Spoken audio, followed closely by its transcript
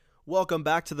Welcome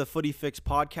back to the Footy Fix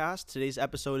podcast. Today's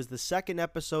episode is the second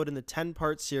episode in the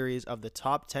 10-part series of the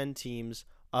top 10 teams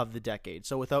of the decade.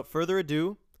 So without further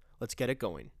ado, let's get it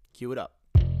going. Cue it up.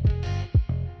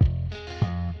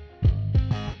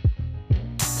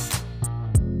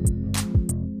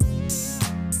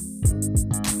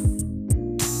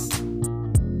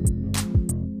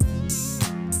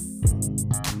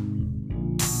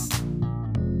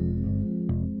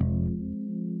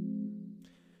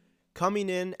 Coming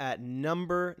in at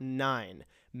number 9,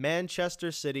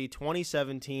 Manchester City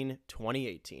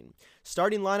 2017-2018.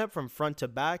 Starting lineup from front to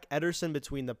back, Ederson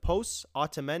between the posts,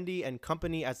 Otamendi and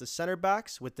company as the center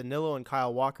backs, with Danilo and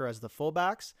Kyle Walker as the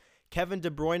fullbacks, Kevin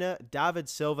De Bruyne, David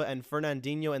Silva and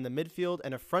Fernandinho in the midfield,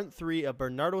 and a front three of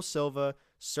Bernardo Silva,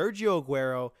 Sergio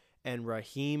Aguero, and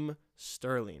Raheem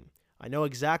Sterling. I know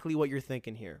exactly what you're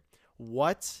thinking here.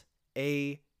 What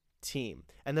a team.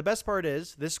 And the best part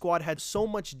is this squad had so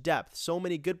much depth, so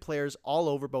many good players all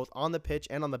over, both on the pitch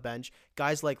and on the bench.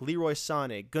 Guys like Leroy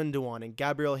Sané, Gundogan, and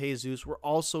Gabriel Jesus were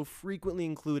also frequently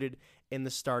included in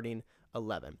the starting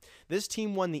 11. This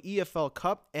team won the EFL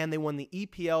Cup and they won the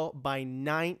EPL by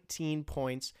 19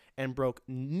 points and broke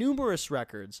numerous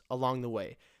records along the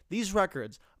way. These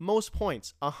records: most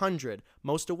points, 100,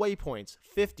 most away points,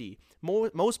 50,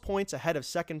 most points ahead of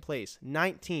second place,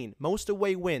 19, most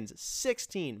away wins,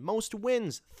 16, most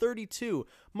wins, 32,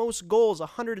 most goals,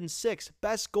 106,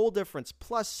 best goal difference,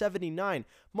 plus 79,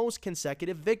 most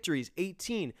consecutive victories,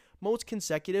 18, most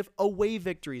consecutive away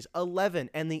victories, 11,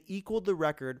 and they equaled the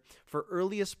record for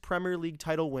earliest Premier League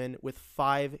title win with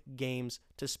 5 games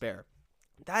to spare.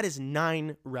 That is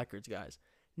 9 records, guys.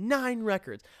 9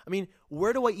 records. I mean,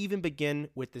 where do I even begin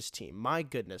with this team? My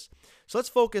goodness. So let's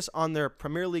focus on their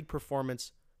Premier League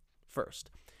performance first.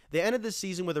 They ended the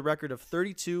season with a record of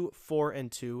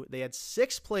 32-4-2. They had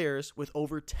 6 players with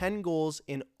over 10 goals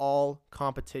in all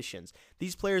competitions.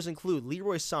 These players include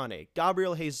Leroy Sané,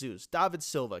 Gabriel Jesus, David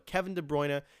Silva, Kevin De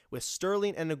Bruyne, with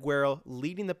Sterling and Aguero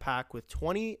leading the pack with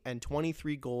 20 and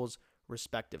 23 goals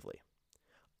respectively.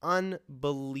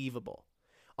 Unbelievable.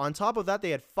 On top of that,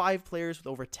 they had 5 players with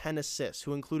over 10 assists,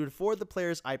 who included 4 of the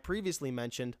players I previously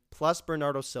mentioned, plus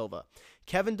Bernardo Silva.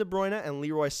 Kevin De Bruyne and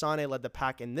Leroy Sané led the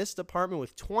pack in this department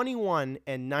with 21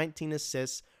 and 19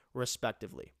 assists,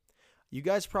 respectively. You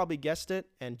guys probably guessed it,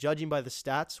 and judging by the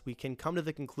stats, we can come to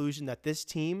the conclusion that this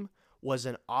team was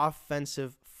an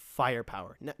offensive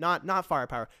firepower. Not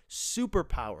firepower,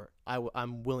 superpower,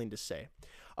 I'm willing to say.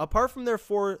 Apart from their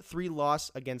 4-3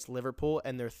 loss against Liverpool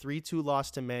and their 3-2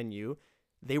 loss to Man U,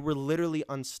 they were literally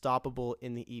unstoppable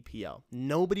in the EPL.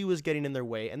 Nobody was getting in their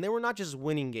way, and they were not just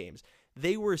winning games.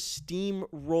 They were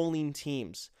steamrolling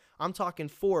teams. I'm talking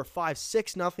 4, 5,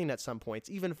 6-0 at some points,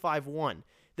 even 5-1.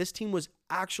 This team was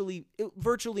actually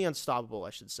virtually unstoppable, I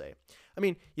should say. I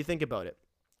mean, you think about it.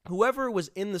 Whoever was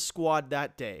in the squad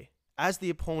that day, as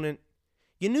the opponent,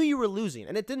 you knew you were losing,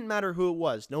 and it didn't matter who it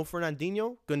was. No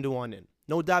Fernandinho, Gundogan in.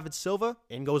 No David Silva,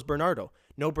 in goes Bernardo.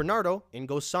 No Bernardo, in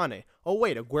goes Sané. Oh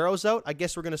wait, Aguero's out? I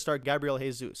guess we're going to start Gabriel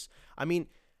Jesus. I mean,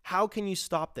 how can you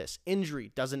stop this?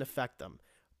 Injury doesn't affect them.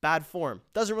 Bad form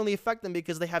doesn't really affect them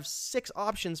because they have 6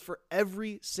 options for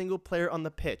every single player on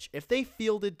the pitch. If they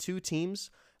fielded 2 teams,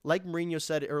 like Mourinho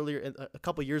said earlier a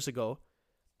couple years ago,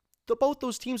 both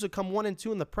those teams would come 1 and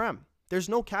 2 in the Prem. There's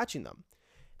no catching them.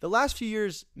 The last few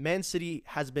years, Man City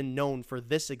has been known for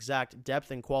this exact depth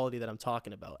and quality that I'm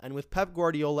talking about. And with Pep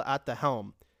Guardiola at the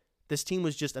helm, this team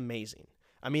was just amazing.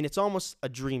 I mean, it's almost a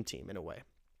dream team in a way.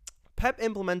 Pep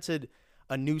implemented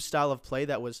a new style of play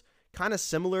that was kind of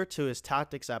similar to his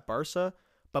tactics at Barca,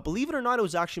 but believe it or not, it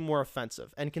was actually more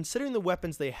offensive. And considering the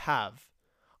weapons they have,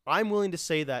 I'm willing to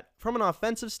say that from an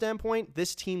offensive standpoint,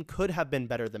 this team could have been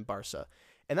better than Barca.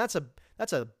 And that's a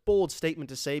bold statement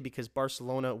to say because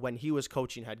Barcelona, when he was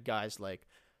coaching, had guys like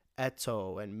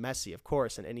Eto'o and Messi, of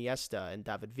course, and Iniesta and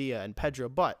David Villa and Pedro.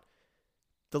 But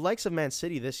the likes of Man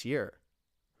City this year,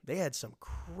 they had some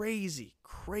crazy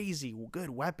good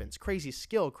weapons, crazy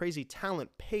skill, crazy talent,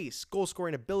 pace,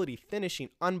 goal-scoring ability, finishing,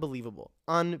 unbelievable.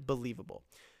 On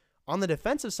the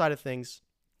defensive side of things,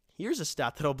 here's a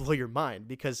stat that'll blow your mind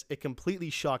because it completely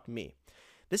shocked me.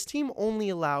 This team only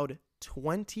allowed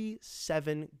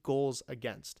 27 goals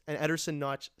against, and Ederson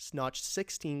notched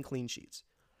 16 clean sheets.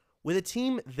 With a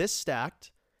team this stacked,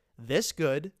 this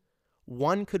good,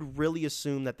 one could really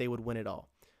assume that they would win it all.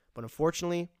 But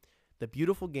unfortunately, the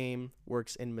beautiful game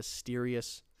works in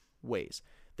mysterious ways.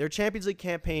 Their Champions League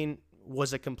campaign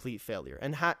was a complete failure,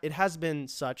 and it has been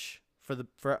such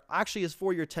for actually his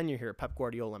 4-year tenure here, Pep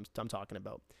Guardiola I'm talking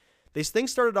about.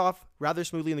 Things started off rather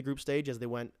smoothly in the group stage as they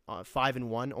went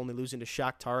 5-1, only losing to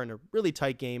Shakhtar in a really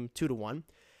tight game, 2-1.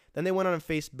 Then they went on and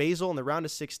faced Basel in the round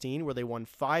of 16, where they won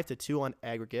 5-2 on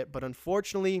aggregate. But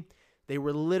unfortunately, they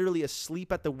were literally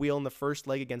asleep at the wheel in the first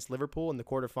leg against Liverpool in the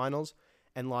quarterfinals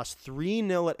and lost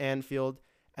 3-0 at Anfield.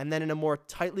 And then in a more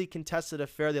tightly contested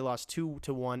affair, they lost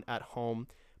 2-1 at home.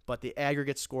 But the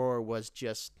aggregate score was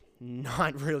just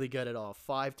not really good at all.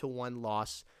 5-1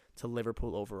 loss to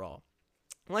Liverpool overall.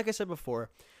 Like I said before,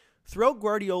 throughout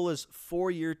Guardiola's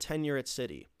 4-year tenure at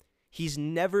City, he's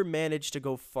never managed to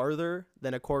go farther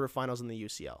than a quarterfinals in the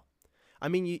UCL. I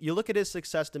mean, you look at his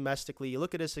success domestically, you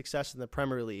look at his success in the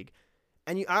Premier League,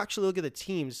 and you actually look at the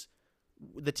teams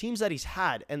that he's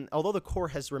had, and although the core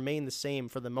has remained the same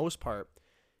for the most part,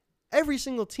 every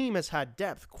single team has had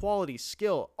depth, quality,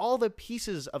 skill, all the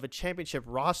pieces of a championship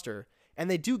roster, and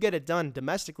they do get it done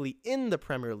domestically in the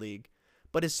Premier League.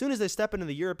 But as soon as they step into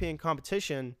the European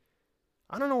competition,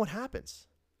 I don't know what happens.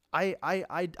 I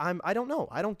don't know.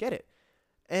 I don't get it.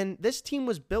 And this team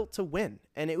was built to win,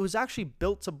 and it was actually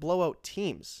built to blow out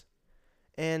teams.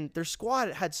 And their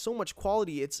squad had so much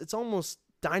quality, it's almost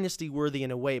dynasty worthy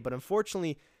in a way, but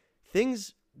unfortunately,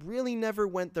 things really never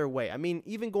went their way. I mean,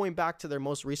 even going back to their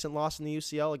most recent loss in the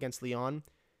UCL against Lyon,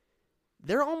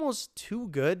 they're almost too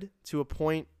good to a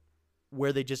point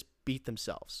where they just beat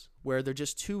themselves, where they're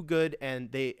just too good,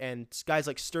 and guys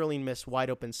like Sterling miss wide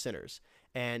open sinners,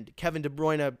 and Kevin De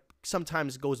Bruyne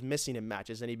sometimes goes missing in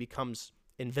matches and he becomes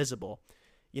invisible.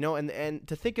 And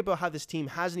to think about how this team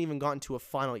hasn't even gotten to a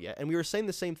final yet. And we were saying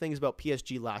the same things about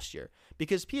PSG last year,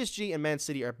 because PSG and Man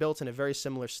City are built in a very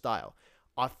similar style.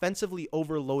 Offensively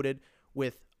overloaded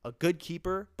with a good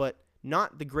keeper, but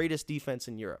not the greatest defense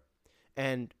in Europe.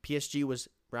 And PSG was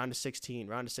round of 16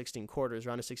 quarters,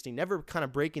 round of 16, never kind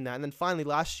of breaking that. And then finally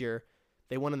last year,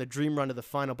 they went on the dream run to the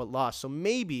final but lost. So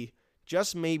maybe,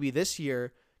 just maybe, this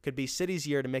year could be City's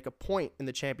year to make a point in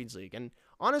the Champions League. And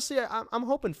honestly, I'm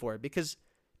hoping for it, because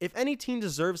if any team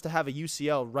deserves to have a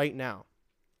UCL right now,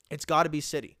 it's got to be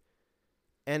City.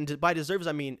 And by deserves,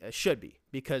 I mean it should be,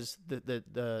 because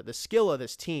the skill of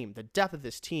this team, the depth of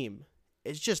this team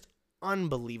is just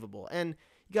unbelievable. And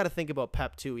you got to think about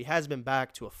Pep too. He has been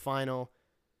back to a final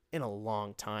in a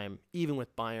long time. Even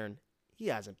with Bayern, he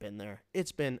hasn't been there.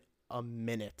 It's been a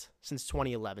minute since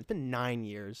 2011. It's been 9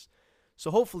 years. So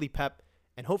hopefully Pep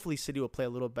and hopefully City will play a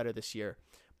little better this year.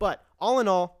 But all in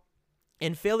all,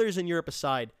 and failures in Europe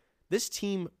aside, this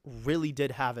team really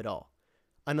did have it all.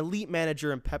 An elite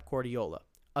manager in Pep Guardiola,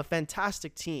 a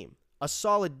fantastic team, a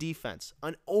solid defense,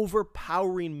 an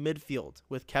overpowering midfield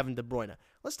with Kevin De Bruyne.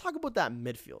 Let's talk about that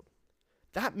midfield.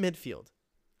 That midfield,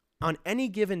 on any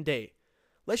given day,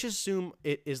 let's just assume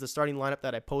it is the starting lineup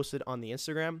that I posted on the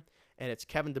Instagram, and it's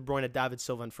Kevin De Bruyne, David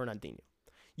Silva, and Fernandinho.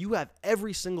 You have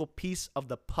every single piece of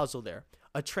the puzzle there.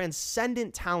 A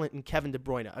transcendent talent in Kevin De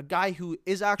Bruyne, a guy who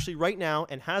is actually right now,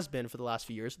 and has been for the last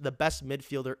few years, the best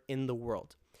midfielder in the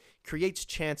world. Creates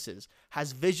chances,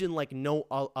 has vision like no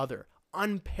other,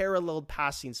 unparalleled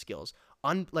passing skills,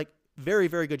 very,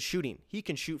 very good shooting. He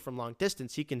can shoot from long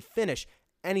distance. He can finish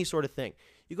any sort of thing.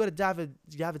 You go to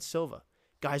David Silva.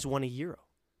 Guy's won a Euro.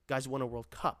 Guy's won a World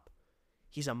Cup.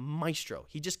 He's a maestro.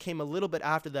 He just came a little bit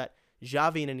after that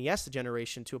Xavi and Iniesta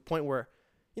generation, to a point where,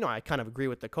 I kind of agree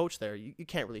with the coach there. You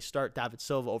can't really start David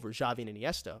Silva over Xavi and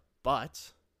Iniesta,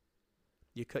 but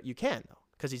you can, though,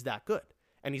 because he's that good.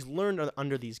 And he's learned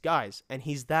under these guys, and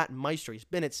he's that maestro. He's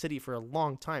been at City for a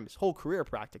long time, his whole career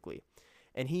practically.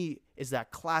 And he is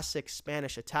that classic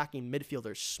Spanish attacking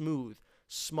midfielder, smooth,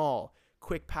 small,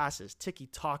 quick passes,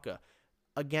 tiki-taka.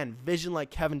 Again, vision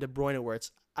like Kevin De Bruyne, where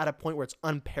it's at a point where it's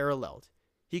unparalleled.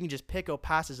 He can just pick out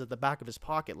passes at the back of his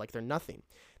pocket like they're nothing.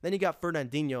 Then you got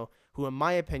Fernandinho, who in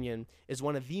my opinion is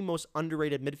one of the most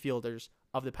underrated midfielders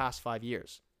of the past 5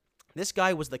 years. This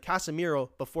guy was the Casemiro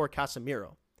before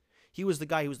Casemiro. He was the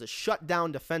guy who was the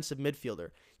shut-down defensive midfielder.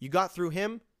 You got through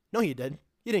him? No, you didn't.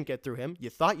 You didn't get through him. You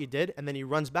thought you did, and then he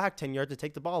runs back 10 yards to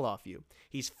take the ball off you.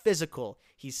 He's physical.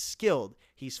 He's skilled.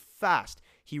 He's fast.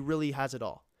 He really has it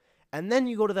all. And then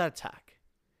you go to that attack.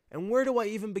 And where do I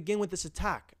even begin with this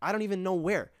attack? I don't even know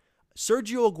where.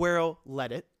 Sergio Aguero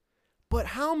led it. But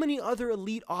how many other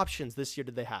elite options this year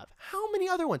did they have? How many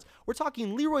other ones? We're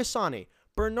talking Leroy Sané,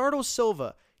 Bernardo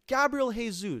Silva, Gabriel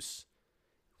Jesus,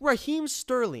 Raheem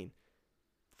Sterling.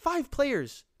 5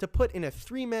 players to put in a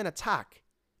 3-man attack.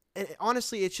 And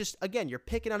honestly, it's just, again, you're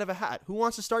picking out of a hat. Who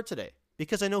wants to start today?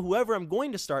 Because I know whoever I'm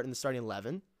going to start in the starting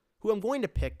 11, who I'm going to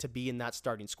pick to be in that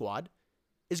starting squad,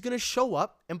 is going to show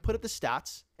up and put up the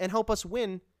stats and help us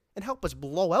win and help us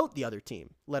blow out the other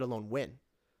team, let alone win.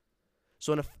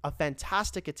 So a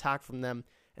fantastic attack from them.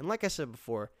 And like I said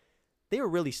before, they were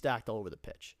really stacked all over the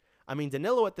pitch. I mean,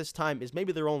 Danilo at this time is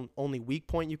maybe their only weak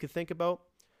point you could think about.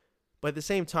 But at the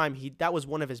same time, that was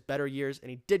one of his better years,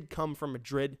 and he did come from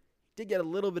Madrid. He did get a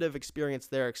little bit of experience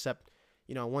there, except,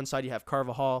 on one side you have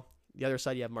Carvajal, the other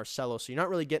side you have Marcelo, so you're not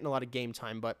really getting a lot of game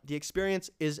time, but the experience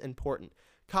is important.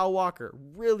 Kyle Walker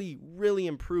really, really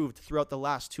improved throughout the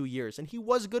last 2 years, and he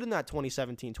was good in that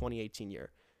 2017-2018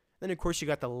 year. Then, of course, you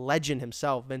got the legend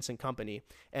himself, Vincent Kompany,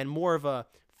 and more of a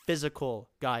physical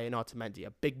guy in Otamendi,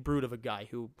 a big brute of a guy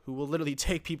who will literally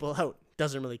take people out,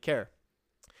 doesn't really care.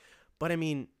 But,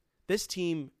 this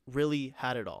team really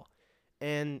had it all.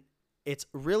 And it's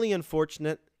really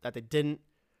unfortunate that they didn't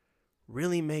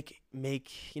really make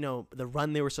the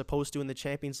run they were supposed to in the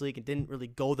Champions League and didn't really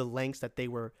go the lengths that they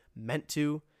were meant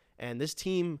to. And this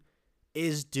team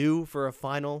is due for a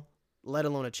final, let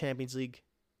alone a Champions League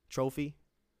trophy.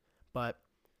 But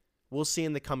we'll see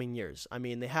in the coming years.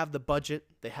 They have the budget,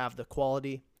 they have the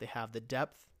quality, they have the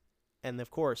depth, and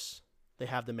of course, they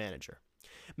have the manager.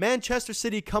 Manchester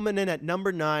City coming in at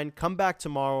number 9. Come back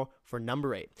tomorrow for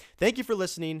number 8. Thank you for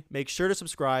listening. Make sure to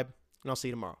subscribe, and I'll see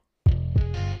you tomorrow.